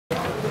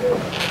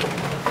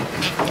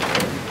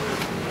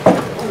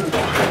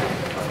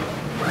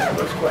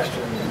First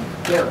question.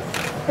 Yeah.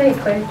 Hey,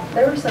 Klay,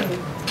 there were some,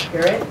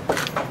 you're right?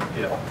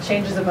 Yeah.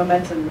 Changes of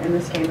momentum in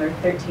this game. There are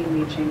 13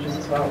 lead changes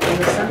as well. And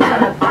the Suns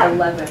had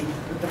 11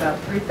 with about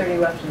 3:30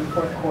 left in the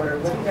fourth quarter.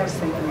 What are you guys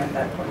thinking at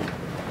that point?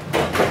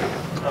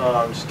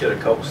 Just get a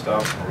couple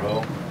stops in a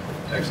row,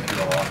 execute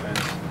on offense.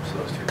 So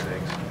those two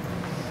things.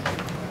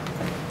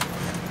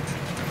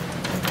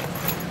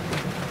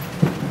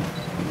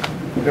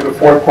 In the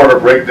fourth quarter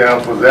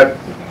breakdowns, was that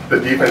the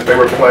defense they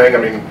were playing? I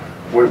mean,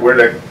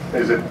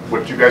 is it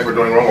what you guys were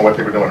doing wrong or what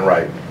they were doing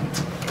right?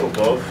 Well,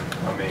 both.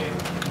 I mean,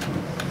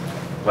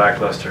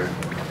 lackluster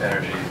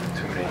energy,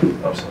 too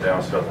many ups and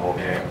downs throughout the whole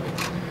game.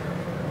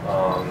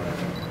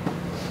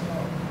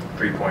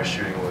 Three-point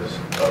shooting was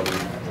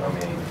ugly. I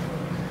mean,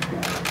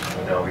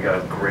 we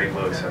got great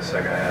looks in the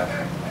second half.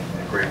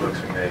 Great looks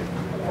we made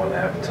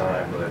 1.5 the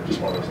time, but just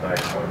one of those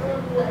nights when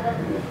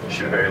we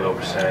shoot a very low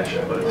percentage,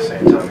 but at the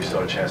same time we still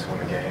had a chance to win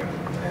the game.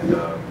 And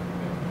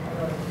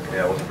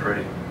yeah, it wasn't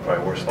pretty.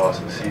 Probably worst loss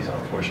of the season,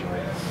 unfortunately.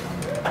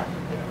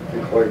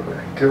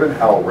 Given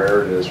how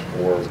rare it is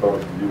for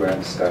both you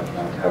and Steph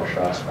now to have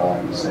shots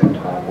falling at the same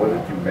time, what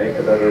did you make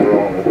of that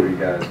overall, and what were you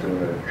guys doing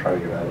to try to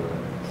get out of it?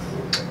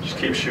 Just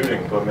keep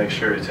shooting, but make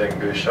sure you're taking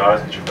good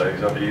shots, get your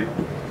legs under you.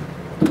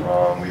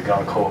 We've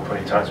gone cold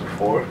plenty of times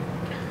before,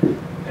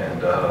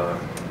 and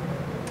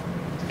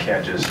you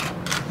can't just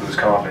lose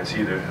confidence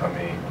either. I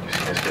mean, you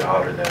just get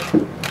hotter than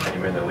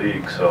anyone in the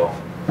league, so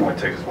it only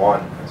takes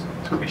one. As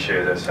cliche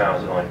as that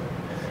sounds, it only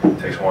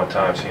takes one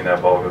time seeing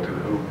that ball go through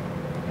the hoop.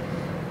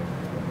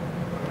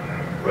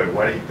 But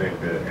why do you think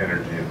the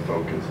energy and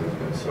focus has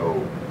been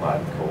so hot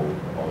and cold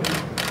all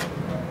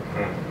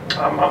year?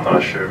 I'm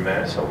not sure,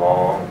 man. It's a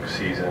long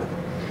season.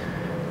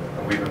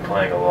 We've been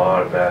playing a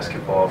lot of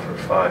basketball for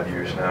 5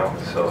 years now,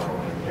 so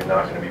you're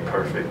not going to be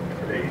perfect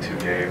for 82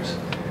 games.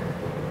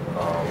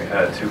 We've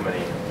had too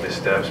many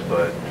missteps,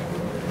 but at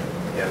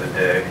the end of the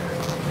day,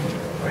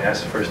 I mean,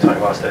 that's the first time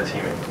we lost that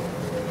team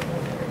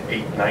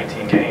in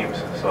 19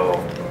 games, so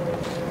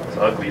it's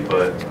ugly,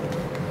 but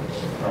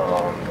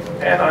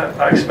and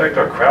I expect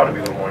our crowd to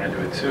be the one to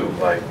do it too.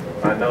 Like,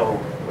 I know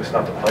it's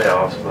not the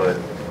playoffs, but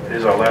it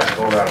is our last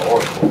go around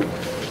Oracle.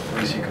 At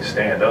least you can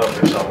stand up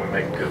if someone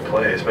make a good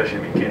play, especially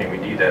in the beginning. We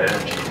need that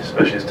energy,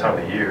 especially this time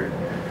of the year.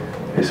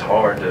 It's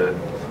hard to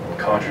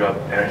conjure up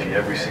energy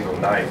every single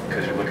night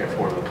because you're looking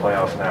forward to the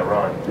playoffs and that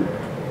run.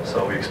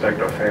 So we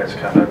expect our fans to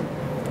kind of,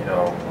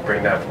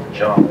 bring that from the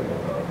jump.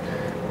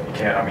 You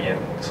can't, I mean,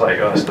 it's like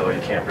us though,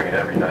 you can't bring it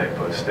every night,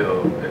 but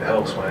still, it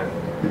helps when,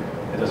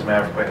 it doesn't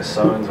matter if we're playing the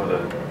Suns or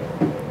the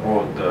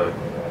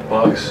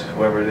Bucks,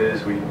 whoever it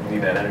is, we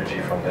need that energy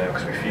from them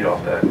because we feed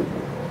off that.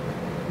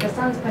 The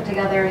Suns put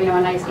together,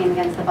 a nice game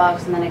against the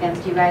Bucks and then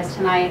against you guys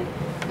tonight.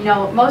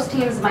 Most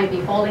teams might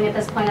be folding at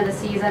this point of the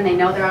season. They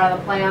know they're out of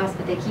the playoffs,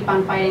 but they keep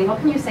on fighting. What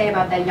can you say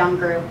about that young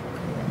group?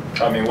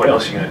 I mean, what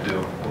else are you going to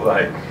do?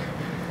 Like,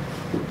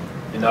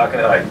 you're not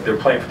going to, they're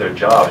playing for their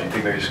jobs. You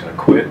think they're just going to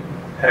quit?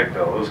 Heck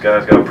no, those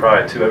guys got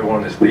pride too. Everyone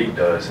in this league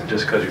does. And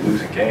just because you're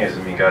losing games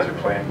doesn't mean guys are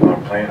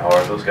playing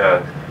hard. Those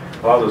guys,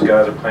 a lot of those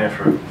guys are playing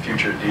for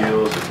future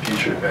deals and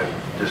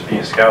just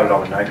being scouted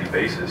on a nightly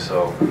basis.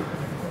 So,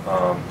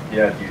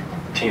 yeah,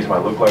 teams might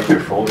look like they're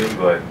folding,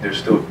 but there's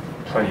still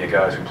plenty of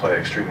guys who play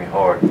extremely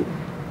hard.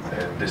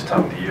 And this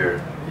time of the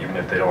year, even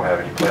if they don't have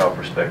any playoff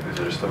perspectives,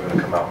 they're still going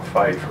to come out and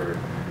fight for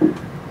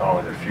not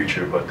only their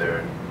future, but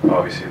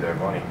obviously their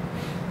money.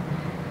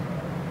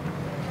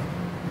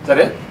 Is that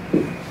it?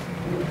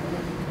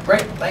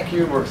 Great, thank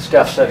you.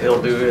 Steph said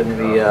he'll do in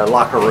the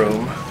locker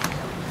room.